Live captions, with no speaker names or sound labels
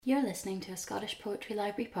You're listening to a Scottish Poetry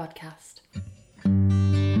Library podcast.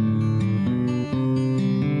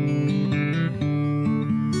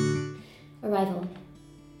 Arrival.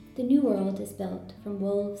 The new world is built from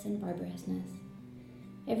wolves and barbarousness.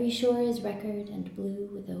 Every shore is record and blue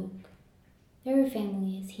with oak. There are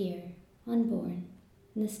families here, unborn,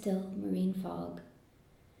 in the still marine fog.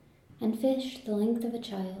 And fish the length of a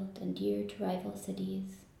child and dear to rival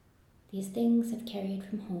cities. These things have carried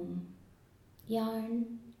from home.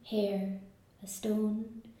 Yarn, hair, a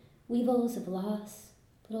stone, weevils of loss,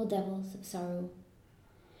 little devils of sorrow.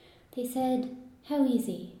 They said, how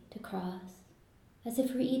easy to cross, as if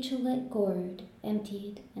for each a lit gourd,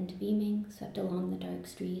 emptied and beaming, swept along the dark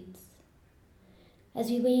streets. As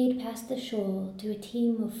we wade past the shoal to a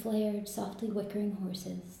team of flared, softly wickering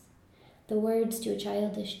horses, the words to a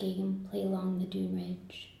childish game play along the dune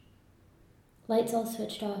ridge. Lights all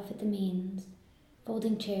switched off at the mains,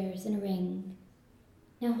 folding chairs in a ring.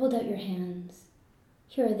 Now hold out your hands.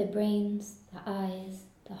 Here are the brains, the eyes,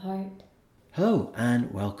 the heart. Hello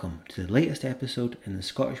and welcome to the latest episode in the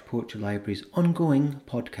Scottish Poetry Library's ongoing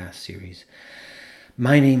podcast series.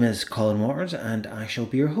 My name is Colin Waters and I shall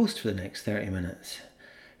be your host for the next 30 minutes.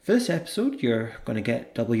 For this episode you're going to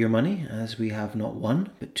get double your money as we have not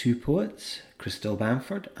one but two poets, Krystelle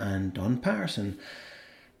Bamford and Paterson.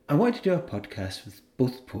 I wanted to do a podcast with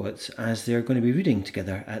both poets as they're going to be reading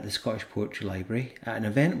together at the Scottish Poetry Library at an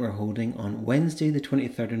event we're holding on Wednesday the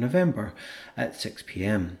 23rd of November at 6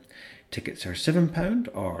 p.m. Tickets are £7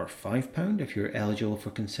 or £5 if you're eligible for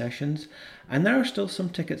concessions, and there are still some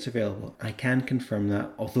tickets available. I can confirm that,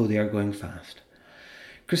 although they are going fast.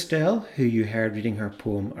 Krystelle, who you heard reading her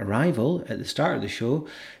poem Arrival at the start of the show,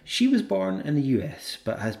 she was born in the US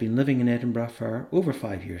but has been living in Edinburgh for over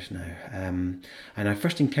 5 years now. And I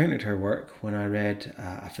first encountered her work when I read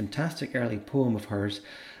a fantastic early poem of hers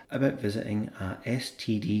about visiting a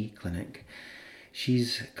STD clinic.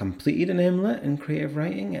 She's completed an MLit in creative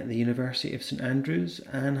writing at the University of St Andrews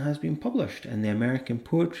and has been published in the American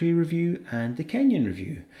Poetry Review and the Kenyon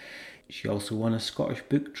Review. She also won a Scottish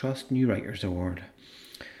Book Trust New Writers Award.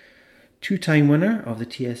 Two-time winner of the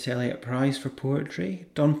T.S. Eliot Prize for Poetry,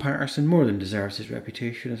 Paterson more than deserves his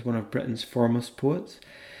reputation as one of Britain's foremost poets.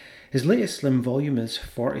 His latest slim volume is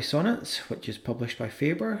 40 Sonnets, which is published by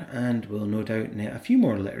Faber and will no doubt net a few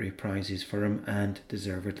more literary prizes for him, and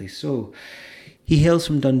deservedly so. He hails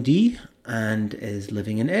from Dundee and is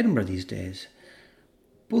living in Edinburgh these days.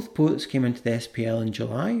 Both poets came into the SPL in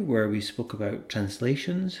July, where we spoke about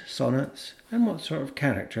translations, sonnets, and what sort of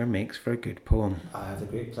character makes for a good poem. I have the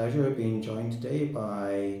great pleasure of being joined today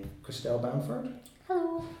by Krystelle Bamford.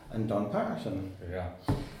 Hello. And Paterson. Yeah.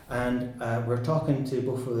 And we're talking to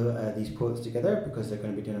both of these poets together because they're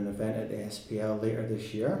going to be doing an event at the SPL later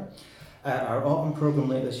this year. Our autumn programme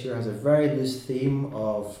later this year has a very loose theme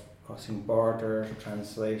of crossing borders,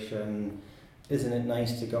 translation, isn't it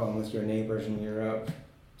nice to get on with your neighbours in Europe?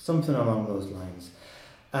 Something along those lines.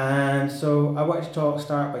 And so I wanted to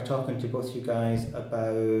start by talking to both you guys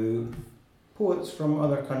about poets from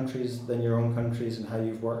other countries than your own countries and how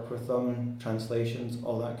you've worked with them, translations,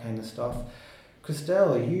 all that kind of stuff.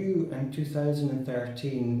 Krystelle, you in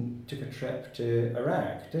 2013 took a trip to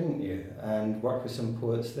Iraq, didn't you? And worked with some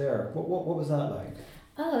poets there. What was that like?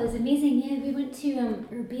 Oh, it was amazing. Yeah, we went to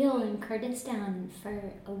Erbil in Kurdistan for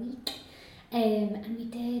a week. And we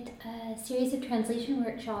did a series of translation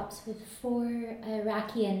workshops with 4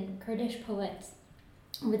 Iraqi and Kurdish poets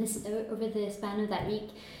over the span of that week.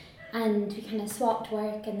 And we kind of swapped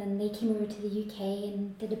work, and then they came over to the UK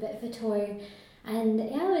and did a bit of a tour. And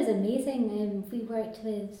yeah, it was amazing. We worked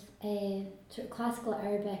with sort of classical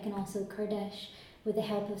Arabic and also Kurdish with the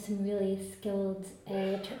help of some really skilled,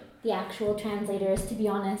 the actual translators, to be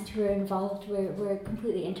honest, who were involved were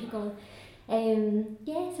completely integral.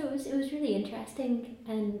 So it was really interesting,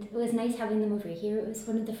 and it was nice having them over here. It was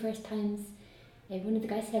one of the first times one of the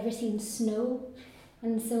guys had ever seen snow,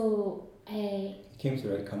 and so Came to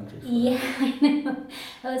the right country. Yeah, I know.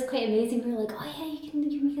 That was quite amazing. We were like, oh yeah, you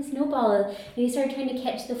can make a snowball, and he started trying to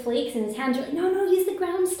catch the flakes in his hands. We're like, no, use the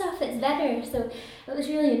ground stuff. It's better. So it was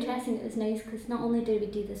really interesting. It was nice because not only did we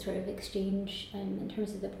do this sort of exchange in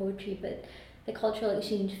terms of the poetry, but the cultural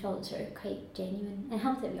exchange felt sort of quite genuine, and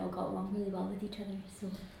helped that we all got along really well with each other. So.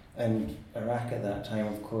 And Iraq at that time,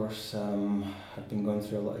 of course, had been going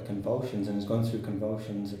through a lot of convulsions, and is going through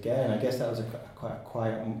convulsions again. I guess that was quite a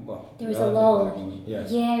quiet, there was a lull.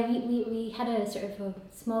 Yes. Yeah, we had a sort of a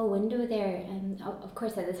small window there, and of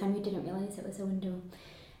course at the time we didn't realise it was a window.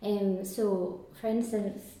 So, for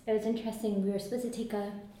instance, it was interesting. We were supposed to take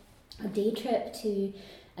a day trip to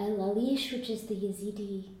Lalish, which is the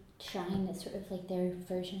Yazidi shrine. It's sort of like their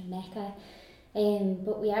version of Mecca.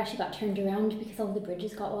 But we actually got turned around because all the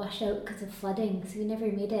bridges got washed out because of flooding, so we never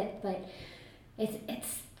made it. But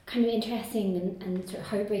it's kind of interesting and sort of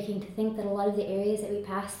heartbreaking to think that a lot of the areas that we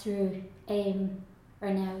passed through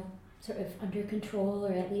are now sort of under control,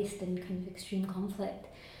 or at least in kind of extreme conflict.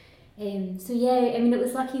 So yeah, I mean, it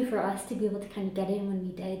was lucky for us to be able to kind of get in when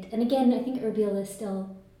we did. And again, I think Erbil is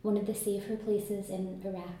still one of the safer places in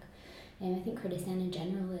Iraq. I think Kurdistan in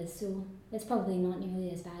general is, so it's probably not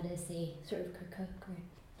nearly as bad as, say, sort of Kirkuk.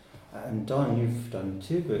 And Don, you've done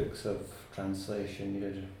 2 books of translation. You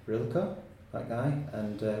did Rilke, that guy,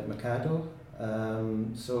 and Mikado.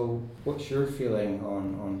 So what's your feeling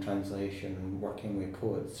on translation and working with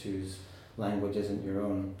poets whose language isn't your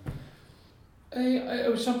own?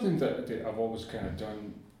 It was something that I've always kind of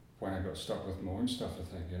done when I got stuck with my own stuff, I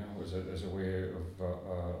think, as a way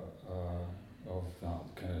of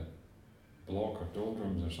that kind of block or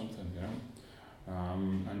doldrums or something,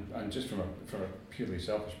 and just from a purely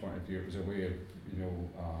selfish point of view, it was a way of,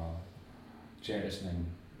 jettisoning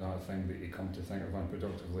that thing that you come to think of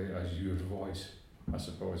unproductively as your voice, I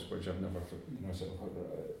suppose, which I've never, sort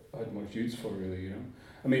of had much use for, really,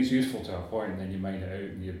 I mean, it's useful to a point, and then you mine it out,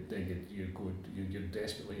 and you're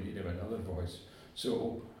desperately in need of another voice.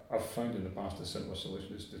 So I've found in the past the simplest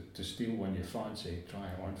solution is to steal one you fancy, try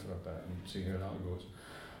it on for a bit, and see how that goes.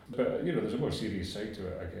 But there's a more serious side to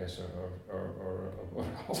it, I guess, or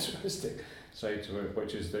altruistic side to it,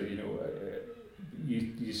 which is that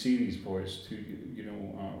you see these poets too,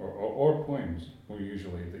 or poems more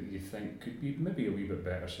usually that you think could be maybe a wee bit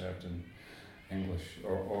better served in English,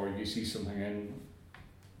 or you see something in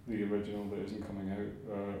the original that isn't coming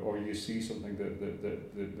out, or you see something that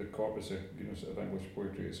the corpus of sort of English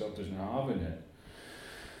poetry itself doesn't have in it,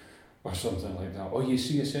 or something like that. Or you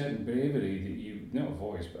see a certain bravery that you, not a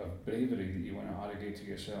voice, but a bravery that you want to arrogate to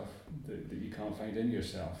yourself that you can't find in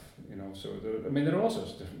yourself. So there are all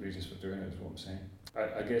sorts of different reasons for doing it, is what I'm saying.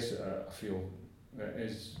 I guess I feel it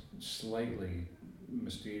is slightly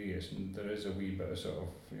mysterious, and there is a wee bit of sort of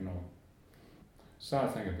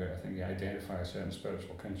sad thing about it. I think you identify a certain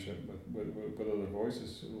spiritual kinship with other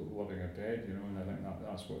voices, living or dead, and I think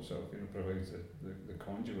that's what sort of provides the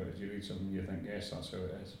conduit. You read something, you think, yes, that's how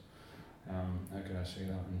it is. How can I say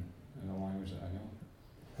that in a language that I know?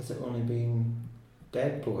 Has it only been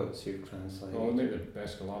dead poets you've translated? Oh, they're the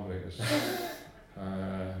best collaborators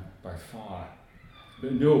by far.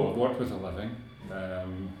 But no, I've worked with a living,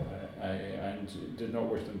 and did not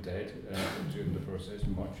wish them dead during the process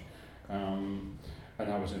much. And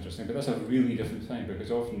that was interesting, but that's a really different thing,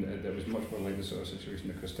 because often it was much more like the sort of situation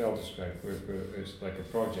that Krystelle described, where it's like a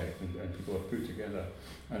project and people are put together,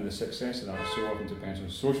 and the success of that so often depends on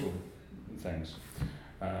social things,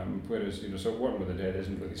 whereas so working with the dead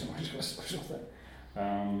isn't really so much of a social thing.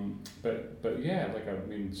 But yeah,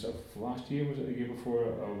 sort of last year, was it the year before,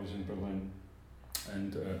 I was in Berlin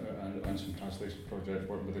and some translation project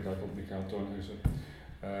working with a guy called Michael Dornhauser,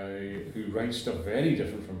 who writes stuff very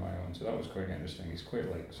different from my own, so that was quite interesting. He's quite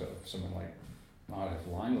like sort of someone like R.F.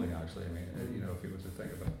 Langley, actually. I mean, if you were to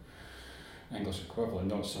think of an English equivalent,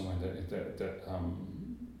 not someone that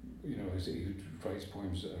who writes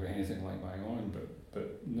poems that are anything like my own,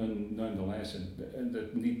 but nonetheless, and the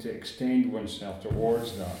need to extend oneself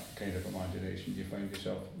towards that kind of imagination, you find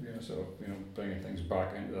yourself bringing things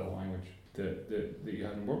back into the language that you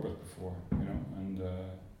hadn't worked with before, and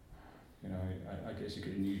I guess you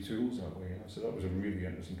get new tools that way, so that was a really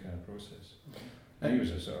interesting kind of process. And he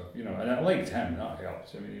was a sort of, and I liked him, that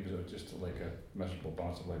helped. I mean, he was just like a miserable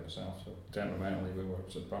bastard like myself, so temperamentally we were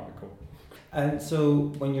simpatico. And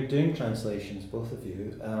so when you're doing translations, both of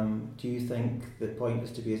you, do you think the point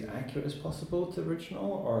is to be as accurate as possible to the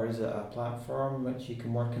original, or is it a platform which you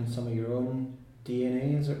can work in some of your own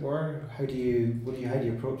DNA, as it were? How do you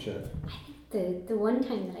approach it? I think the one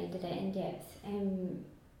time that I did it in depth,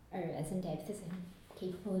 or as in depth as I'm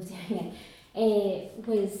capable of doing it,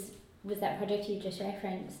 was that project you just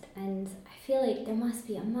referenced, and I feel like there must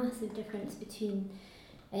be a massive difference between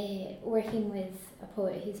working with a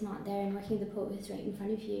poet who's not there and working with a poet who's right in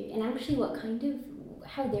front of you, and actually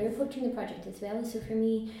how they're approaching the project as well. So for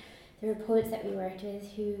me, there were poets that we worked with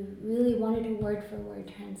who really wanted a word for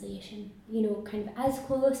word translation, kind of as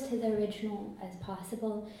close to the original as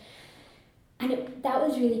possible, and that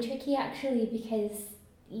was really tricky actually, because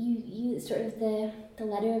you sort of the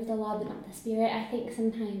letter of the law but not the spirit, I think,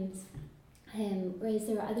 sometimes, whereas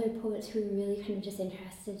there were other poets who were really kind of just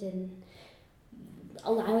interested in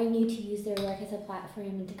allowing you to use their work as a platform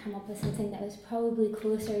and to come up with something that was probably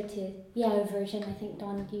closer to a version. I think,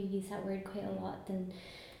 Don, you use that word quite a lot, than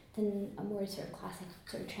a more sort of classic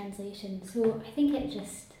sort of translation. So I think it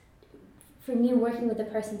just, for me, working with the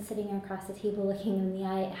person sitting across the table looking in the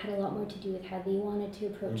eye, it had a lot more to do with how they wanted to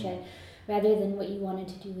approach it rather than what you wanted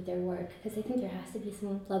to do with their work. Because I think there has to be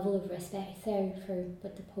some level of respect there for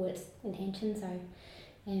what the poet's intentions are.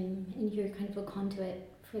 And you're kind of a conduit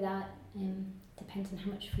for that. Depends on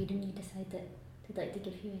how much freedom you decide that they'd like to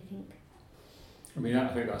give you, I think. I mean, I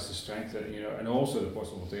think that's the strength that, and also the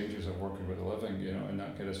possible dangers of working with the living, in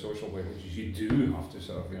that kind of social way, which is you do have to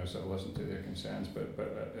sort of listen to their concerns, but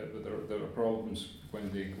there are problems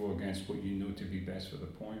when they go against what you know to be best for the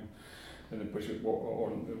poem, and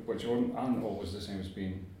which aren't always the same as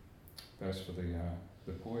being best for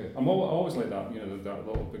the poet. I always like that, that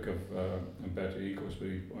little book of Umberto Eco's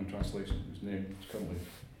on translation, whose name is currently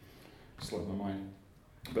slipped my mind.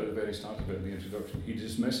 But at the very start of it, in the introduction, he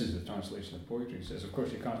dismisses the translation of poetry. He says, of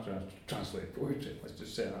course you can't translate poetry, let's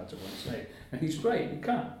just set that to one side. And he's right, you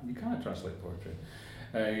can't translate poetry,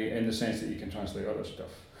 in the sense that you can translate other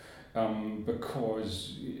stuff.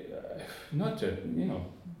 Because, not to,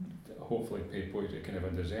 hopefully pay poetry a kind of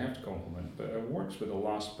undeserved compliment, but it works with the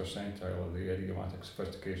last percentile of the idiomatic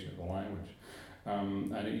sophistication of the language.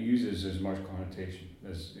 And it uses as much connotation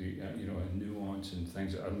as a nuance and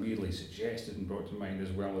things that are merely suggested and brought to mind, as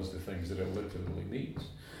well as the things that it literally means.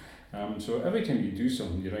 So every time you do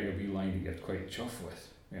something, you write a wee line that you're quite chuffed with,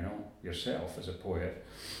 yourself as a poet,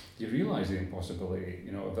 you realise the impossibility,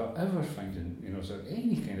 of ever finding, sort of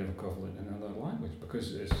any kind of equivalent in another language,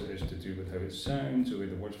 because it's to do with how it sounds, the way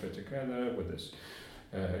the words fit together, with this.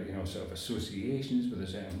 Sort of associations with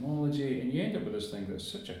this etymology, and you end up with this thing that's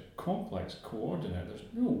such a complex coordinate, there's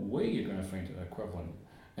no way you're going to find an equivalent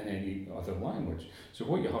in any other language. So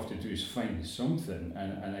what you have to do is find something,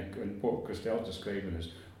 and what Krystelle describing is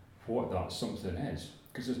what that something is,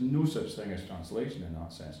 because there's no such thing as translation in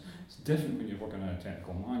that sense. It's different when you're working on a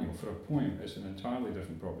technical manual. For a poem, it's an entirely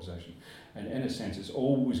different proposition, and in a sense it's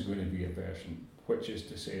always going to be a version, which is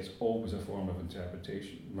to say it's always a form of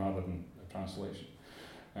interpretation rather than a translation.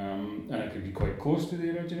 And it could be quite close to the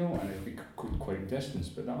original, and it could be quite distant,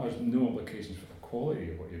 but that has no implications for the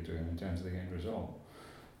quality of what you're doing in terms of the end result.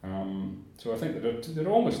 So I think they're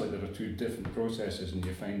almost like there are two different processes, and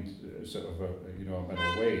you find sort of a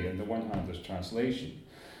middle way. On the one hand, there's translation,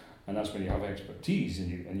 and that's when you have expertise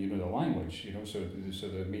and you know the language, so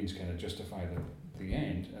the means kind of justify the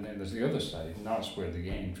end. And then there's the other side, and that's where the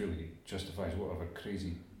end really justifies whatever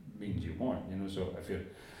crazy means you want. So if you're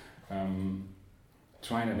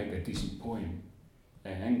trying to make a decent poem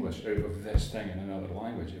in English out of this thing in another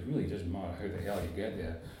language, it really doesn't matter how the hell you get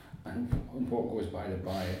there, and what goes by the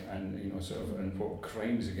by, and and what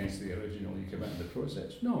crimes against the original you commit in the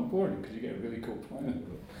process. It's not important, because you get a really cool poem out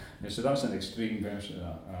of it. So that's an extreme version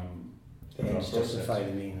of that. The ends justify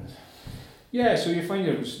the means. Yeah, so you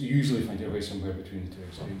usually find your way somewhere between the two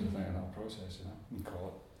extremes, I think, in that process. And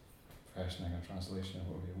call it versioning or translation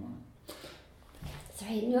or whatever you want.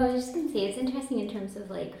 Sorry, no, I was just going to say, it's interesting in terms of,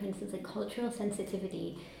 for instance, cultural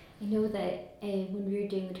sensitivity. I know that when we were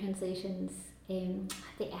doing the translations, I had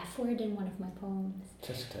the F word in one of my poems.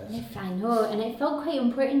 Just I know, and it felt quite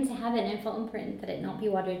important to have it, and it felt important that it not be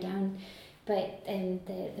watered down. But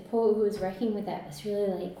the poet who was working with it was really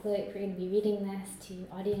like, look, we're going to be reading this to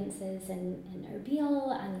audiences in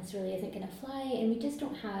Erbil, and this really isn't going to fly, and we just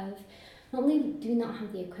don't have... Not only do we not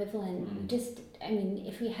have the equivalent,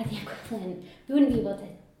 if we had the equivalent, we wouldn't be able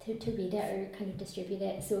to read it or kind of distribute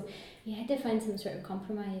it. So we had to find some sort of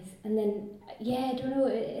compromise. And then, I don't know,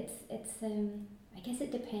 it's I guess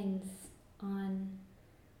it depends on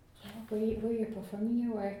where you're performing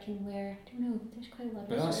your work and where, I don't know, there's quite a lot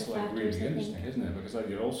of factors. But that's really interesting, isn't it? Because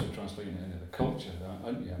you're also translating it into the culture,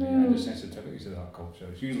 aren't you? And the sensitivities of that culture.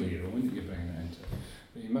 It's usually your own that you're bringing it into.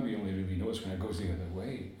 But you maybe only really notice when it goes the other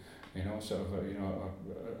way.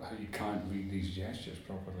 How you can't read these gestures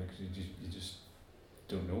properly because you just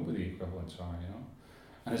don't know what the equivalents are,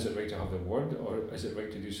 And is it right to have the word, or is it right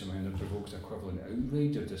to do something that provokes equivalent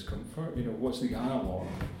outrage or discomfort? What's the analogue,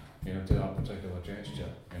 to that particular gesture,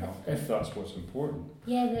 if that's what's important.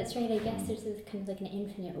 Yeah, that's right. I guess there's this kind of an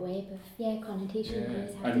infinite web of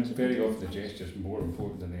connotation. Yeah, and very often the gesture is more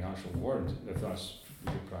important than the actual word, if that's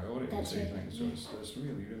your priority. That's right. So it's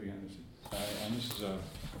really, really interesting. And this is a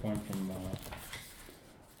poem from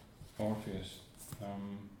Orpheus.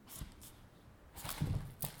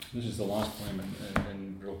 This is the last poem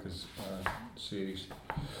in Rilke's series,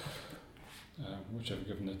 which I've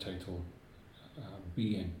given the title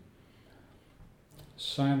Being.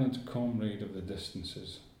 Silent comrade of the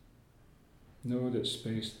distances, know that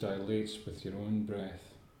space dilates with your own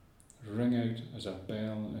breath. Ring out as a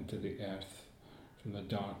bell into the earth from the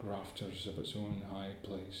dark rafters of its own high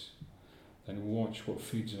place. Then watch what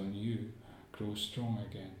feeds on you grow strong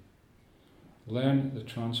again. Learn the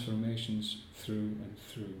transformations through and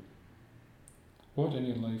through. What in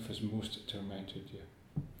your life has most tormented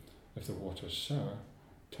you? If the water's sour,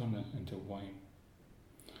 turn it into wine.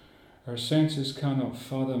 Our senses cannot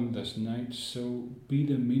fathom this night, so be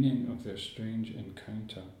the meaning of their strange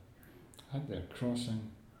encounter. At their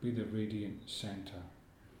crossing, be the radiant centre.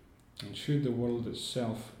 And should the world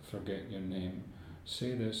itself forget your name,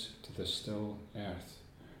 say this to the still earth,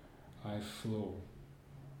 I flow.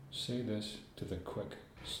 Say this to the quick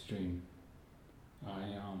stream, I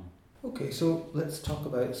am. Okay, so let's talk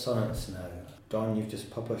about sonnets now. Don, you've just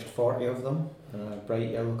published 40 of them on a bright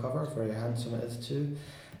yellow cover, very handsome it is too.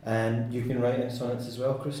 And you've been writing sonnets as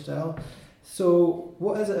well, Krystelle. So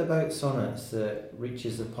what is it about sonnets that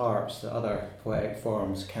reaches the parts that other poetic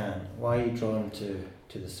forms can? Why are you drawn to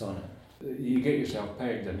the sonnet? You get yourself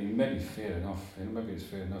pegged. I mean, maybe fair enough. Maybe it's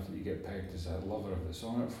fair enough that you get pegged as a lover of the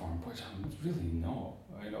sonnet form, which I'm really not.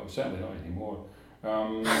 Certainly not anymore.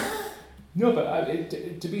 No, but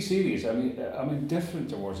to be serious, I'm indifferent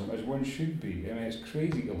towards them, as one should be. I mean, it's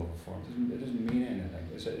crazy to love a form. It doesn't mean anything.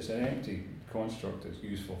 It's an empty construct that's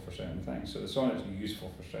useful for certain things. So the sonnet's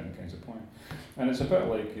useful for certain kinds of poem, and it's a bit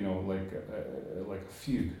like like a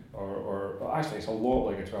fugue, or actually it's a lot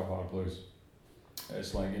like a 12-bar blues.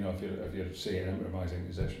 It's like, if you're say an improvising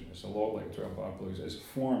musician, it's a lot like 12-bar blues. It's a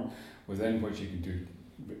form within which you can do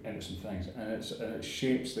interesting things, and it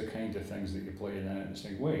shapes the kind of things that you play in an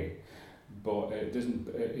interesting way. But it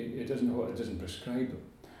doesn't prescribe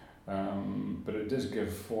them. But it does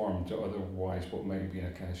give form to otherwise what might be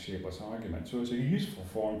a kind of shapeless argument. So it's a useful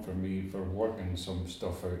form for me for working some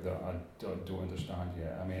stuff out that I don't understand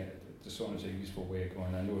yet. I mean, the sonnet's a useful way of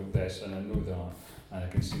going, I know this and I know that, and I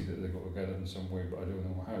can see that they go together in some way, but I don't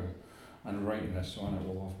know how. And writing this sonnet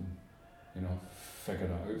will often, figure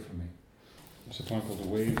that out for me. There's a poem called The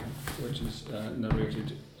Wave, which is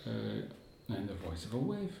narrated in the voice of a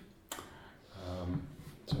wave.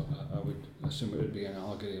 So I would assume it would be an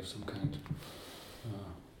allegory of some kind.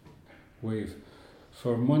 Wave.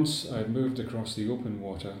 For months I'd moved across the open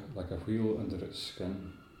water like a wheel under its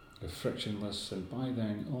skin, a frictionless and by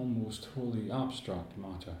then almost wholly abstract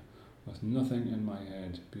matter, with nothing in my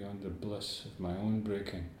head beyond the bliss of my own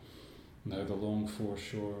breaking. Now the long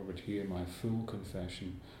foreshore would hear my full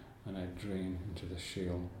confession, and I'd drain into the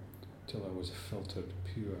shale till I was filtered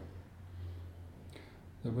pure.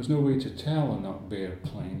 There was no way to tell on that bare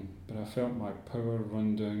plain, but I felt my power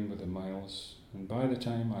run down with the miles, and by the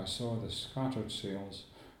time I saw the scattered sails,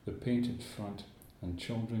 the painted front, and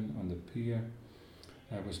children on the pier,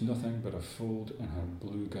 I was nothing but a fold in her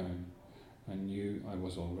blue gown, and knew I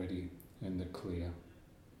was already in the clear.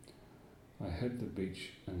 I hit the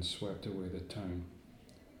beach and swept away the town.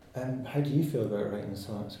 How do you feel about writing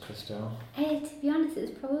sonnets, Krystelle? To be honest,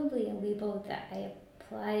 it's probably a label that I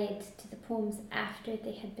applied to the poems after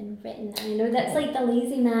they had been written. I know that's like the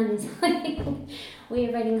lazy man's way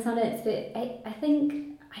of writing sonnets, but I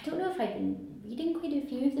think, I don't know if I'd been reading quite a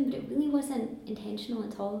few of them, but it really wasn't intentional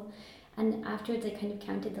at all. And afterwards I kind of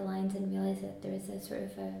counted the lines and realised that there was a sort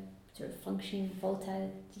of functioning volta,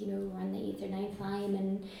 around the 8th or 9th line,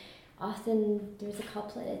 and often there's a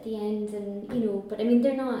couplet at the end, and but I mean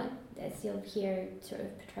they're not, as you'll hear, sort of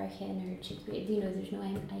Petrarchan or Shakespeare, there's no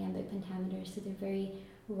iambic pentameter, so they're very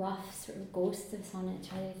rough sort of ghosts of sonnets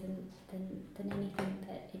rather than anything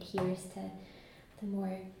that adheres to the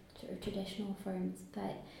more sort of traditional forms.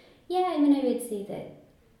 But yeah, I mean, I would say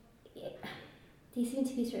that these seem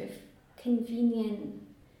to be sort of convenient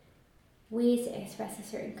ways to express a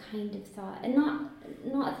certain kind of thought, and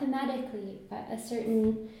not thematically, but a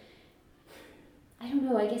certain, I don't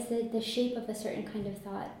know, I guess the shape of a certain kind of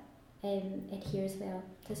thought adheres well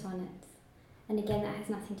to sonnets. And again, that has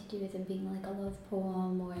nothing to do with them being like a love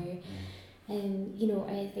poem or, I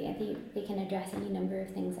think they can address any number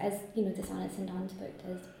of things, as, the sonnets in Don's book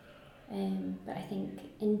does. But I think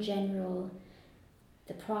in general,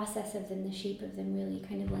 the process of them, the shape of them really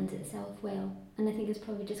kind of lends itself well. And I think it's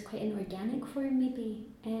probably just quite an organic form maybe,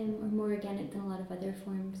 or more organic than a lot of other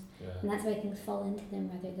forms. Yeah. And that's why things fall into them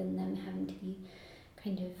rather than them having to be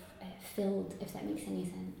kind of filled, if that makes any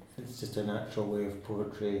sense. It's just a natural way of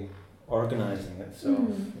poetry organising itself,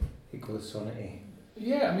 equals sonnet-y.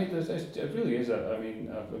 Yeah, I mean, it really is.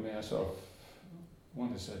 I sort of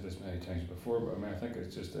want to say this many times before, but I think it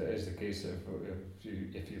is the case that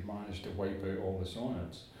if you manage to wipe out all the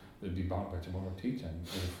sonnets, they'd be back by tomorrow tea time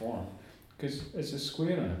in the form. Because it's a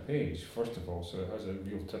square on a page, first of all, so it has a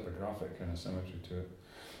real typographic kind of symmetry to it.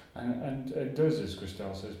 And it does, as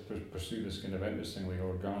Krystelle says, pursue this kind of interestingly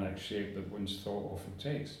organic shape that one's thought often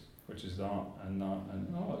takes, which is that, and that,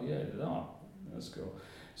 and that. Let's go.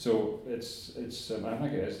 So it's I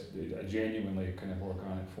think it is a genuinely kind of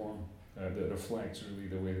organic form that reflects really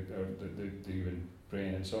the way that the human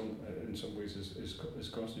brain in some ways is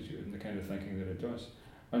constituted and the kind of thinking that it does.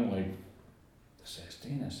 Unlike the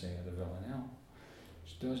Sestina, say, or the Villanelle,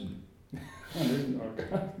 which doesn't and isn't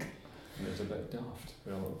organic. And it's a bit daft,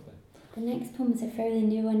 relatively. The next poem is a fairly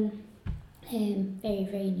new one. Very,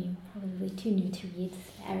 very new. Probably too new to read. It's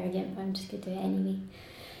a bit arrogant, but I'm just going to do it anyway.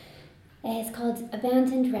 It's called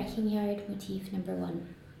Abandoned Wrecking Yard Motif Number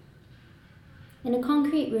 1. In a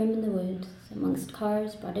concrete room in the woods, amongst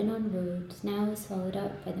cars brought in on roads, now swallowed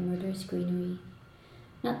up by the murderous greenery.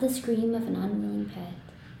 Not the scream of an unwilling pet,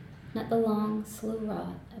 not the long, slow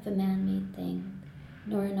rot of a man-made thing,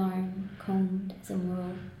 nor an arm combed as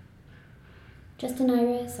immoral. Just an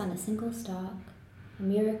iris on a single stalk, a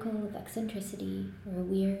miracle of eccentricity or a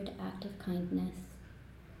weird act of kindness.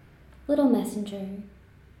 Little messenger,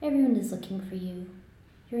 everyone is looking for you.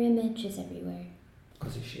 Your image is everywhere.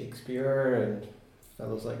 Because of Shakespeare and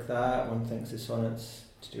fellows like that, one thinks the sonnets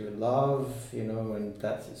to do with love, and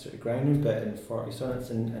that's its sort of grounding bit in 40 sonnets,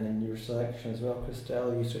 and in your selection as well,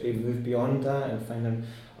 Krystelle, you sort of move beyond that and find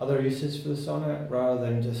other uses for the sonnet rather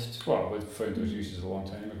than just... Well, we found those uses a long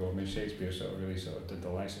time ago. I mean, Shakespeare really did the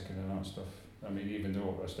lexicon and that stuff. I mean, even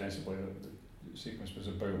though ostensibly the sequence was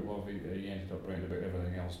about love, he ended up writing about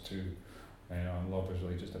everything else too. And love was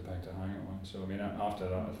really just a peg to hang it on. So, I mean, after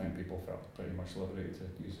that, I think people felt pretty much liberated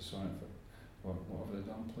to use the sonnet for whatever they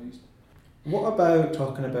done pleased. What about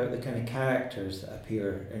talking about the kind of characters that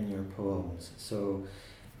appear in your poems? So,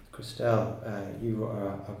 Krystelle, you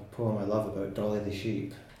wrote a poem I love about Dolly the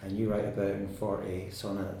sheep, and you write about in 40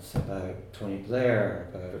 sonnets about Tony Blair,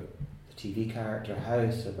 about the TV character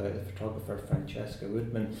House, about the photographer Francesca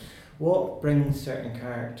Woodman. What brings certain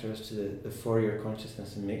characters to the fore of your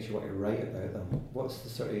consciousness and makes you want to write about them? What's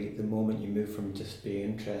the moment you move from just being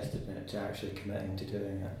interested in it to actually committing to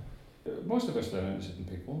doing it? Most of us are interested in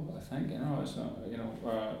people, I think. It's not,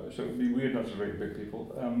 so it would be weird not to write about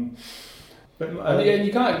people. And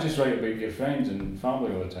you can't just write about your friends and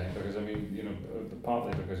family all the time because, I mean,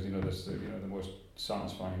 partly because, this, the most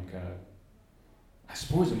satisfying kind of, I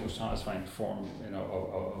suppose the most satisfying form,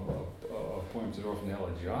 of poems are often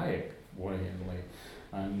elegiac, worryingly,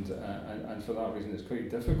 and for that reason it's quite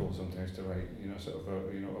difficult sometimes to write,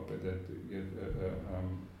 about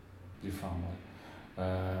your family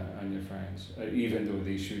and your friends, even though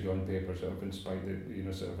they should on paper sort of inspire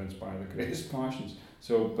the greatest passions.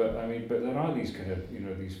 So, but there are these kind of,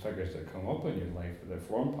 these figures that come up in your life that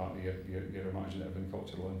form part of your imaginative and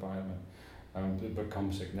cultural environment. That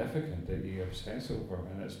become significant that you obsess over,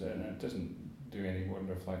 and it doesn't do any more than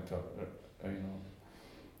reflect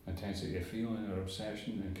intensity of feeling or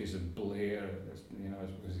obsession. In case of Blair, it's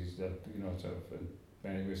because he's sort of in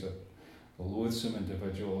many ways a loathsome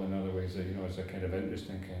individual. In other ways, it's a kind of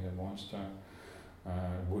interesting kind of monster.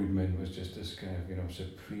 Woodman was just this kind of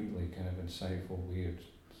supremely kind of insightful, weird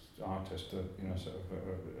artist that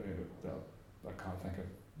that I can't think of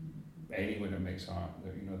anyone that makes art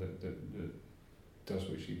that does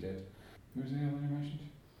what she did. Who was the other one you mentioned?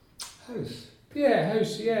 House. Yeah,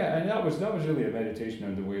 House. Yeah, and that was really a meditation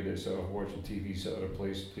on the way that sort of watching TV sort of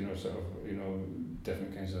replaced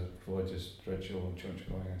different kinds of religious ritual and church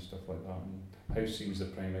going and stuff like that. And House seems the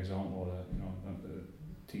prime example of that. The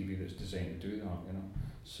TV that's designed to do that.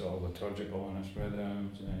 So liturgical in its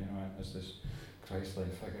rhythms. It has this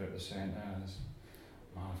Christ-like figure at the centre, this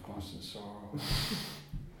man of constant sorrow.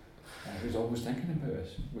 Who's always thinking about us,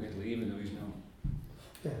 weirdly, even though he's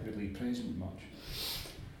not really present much.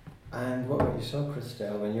 And what about yourself,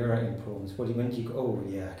 Krystelle, when you're writing poems? When do you go, oh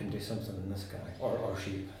yeah, I can do something in this guy, or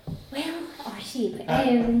sheep? Well, or sheep.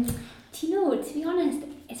 To be honest,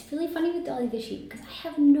 it's really funny with Dolly the sheep because I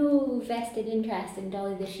have no vested interest in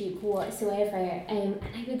Dolly the sheep whatsoever. And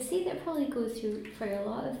I would say that probably goes through for a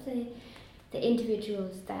lot of the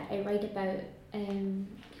individuals that I write about,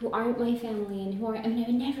 who aren't my family and I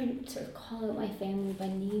would never sort of call out my family by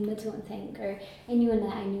name, I don't think, or anyone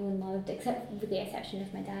that I knew and loved, except with the exception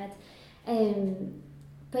of my dad.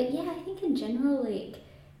 But yeah, I think in general, in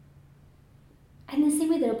the same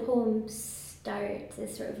way that a poem starts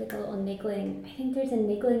as sort of like a little niggling, I think there's a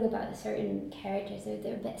niggling about certain characters, or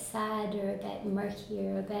they're a bit sad or a bit murky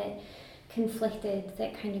or a bit conflicted,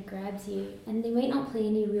 that kind of grabs you, and they might not play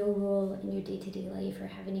any real role in your day-to-day life or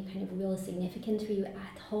have any kind of real significance for you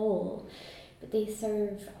at all, but they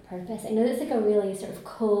serve a purpose. I know that's like a really sort of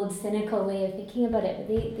cold, cynical way of thinking about it, but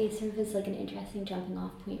they serve as like an interesting jumping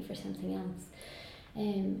off point for something else.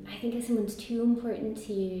 I think if someone's too important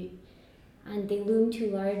to you and they loom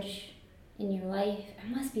too large in your life,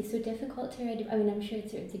 it must be so difficult to write. I mean, I'm sure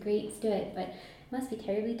the greats do it, but must be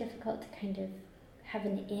terribly difficult to kind of have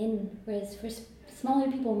an in, whereas for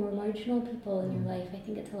smaller people, more marginal people in your life, I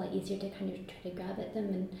think it's a lot easier to kind of try to grab at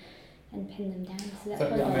them and pin them down. So that's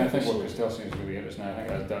I think what Krystelle seems really interesting. I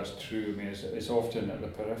think that's true. I mean, it's often at the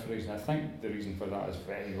peripheries, and I think the reason for that is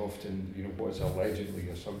very often, what is allegedly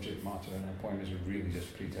your subject matter, and the point is really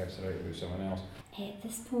just pretext to write about someone else.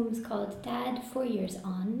 This poem's called Dad 4 Years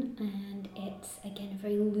On, and it's again a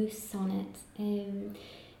very loose sonnet,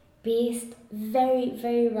 based very,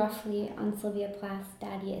 very roughly on Sylvia Plath's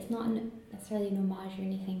Daddy. It's not necessarily an homage or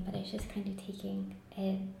anything, but it's just kind of taking,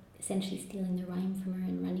 essentially stealing the rhyme from her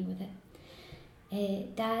and running with it.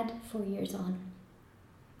 Dad 4 Years On.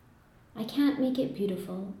 I can't make it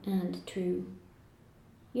beautiful and true.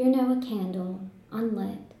 You're now a candle,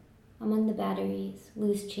 unlit, among the batteries,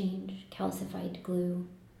 loose change, calcified glue,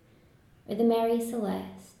 or the Mary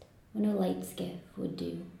Celeste when a light skiff would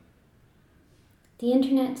do. The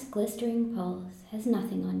internet's glistering pulse has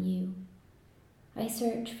nothing on you. I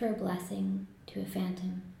search for a blessing to a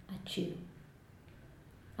phantom, a chew.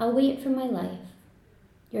 I'll wait for my life.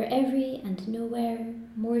 You're every and nowhere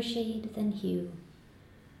more shade than hue,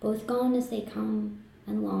 both gone as they come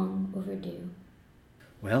and long overdue.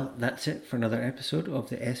 Well, that's it for another episode of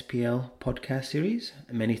the SPL podcast series.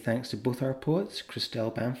 Many thanks to both our poets,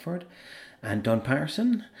 Krystelle Bamford and Don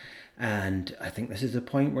Paterson. And I think this is the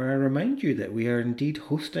point where I remind you that we are indeed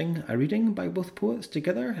hosting a reading by both poets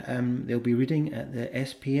together. They'll be reading at the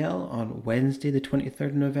SPL on Wednesday, the 23rd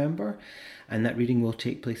of November, and that reading will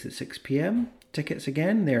take place at 6 p.m. Tickets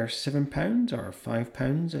again, they're £7 or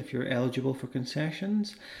 £5 if you're eligible for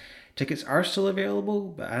concessions. Tickets are still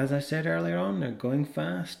available, but as I said earlier on, they're going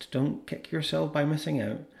fast. Don't kick yourself by missing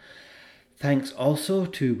out. Thanks also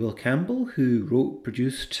to Will Campbell, who wrote,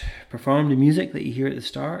 produced, performed the music that you hear at the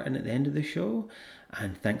start and at the end of the show.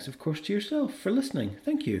 And thanks, of course, to yourself for listening.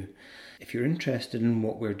 Thank you. If you're interested in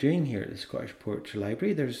what we're doing here at the Scottish Poetry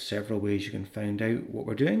Library, there's several ways you can find out what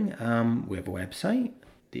we're doing. We have a website.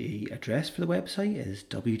 The address for the website is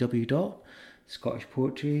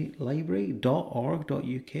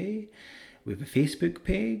www.scottishpoetrylibrary.org.uk. We have a Facebook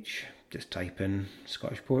page. Just type in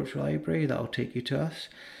Scottish Poetry Library. That'll take you to us.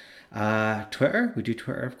 Twitter, we do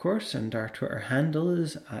Twitter of course, and our Twitter handle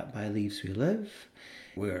is @ByLeavesWeLive.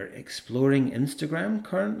 We're exploring Instagram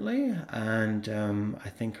currently, and I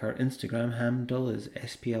think our Instagram handle is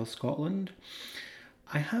SPL Scotland.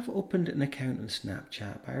 I have opened an account on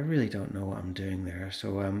Snapchat, but I really don't know what I'm doing there,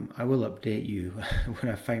 so I will update you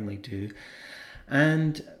when I finally do.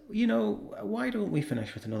 And, why don't we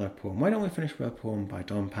finish with another poem? Why don't we finish with a poem by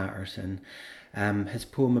Don Paterson? His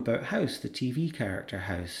poem about House, the TV character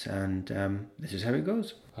House, and this is how it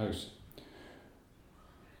goes. House.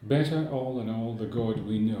 Better all in all the God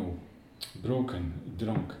we know, broken,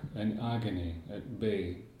 drunk, in agony, at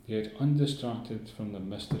bay, yet undistracted from the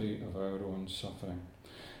mystery of our own suffering.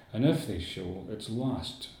 And if they show its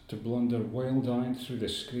last, to blunder wild-eyed through the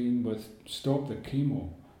screen with "Stop the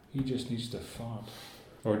chemo, he just needs to fart,"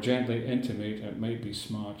 or gently intimate it might be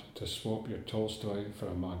smart to swap your Tolstoy for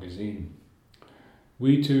a magazine.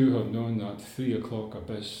 We too have known that 3 o'clock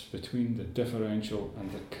abyss between the differential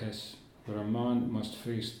and the kiss, where a man must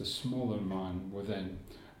face the smaller man within,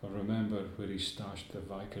 or remember where he stashed the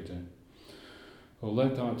Vicodin. Or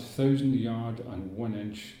let that 1,000-yard and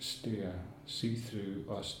 1-inch stare see through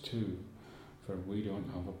us too, for we don't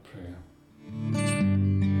have a prayer.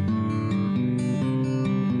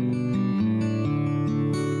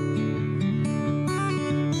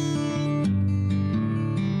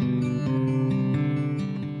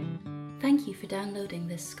 Thank you for downloading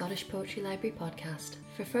this Scottish Poetry Library podcast.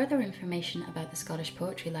 For further information about the Scottish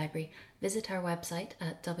Poetry Library, visit our website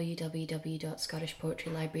at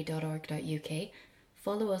www.scottishpoetrylibrary.org.uk,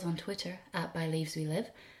 follow us on Twitter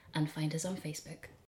 @ByLeavesWeLive, and find us on Facebook.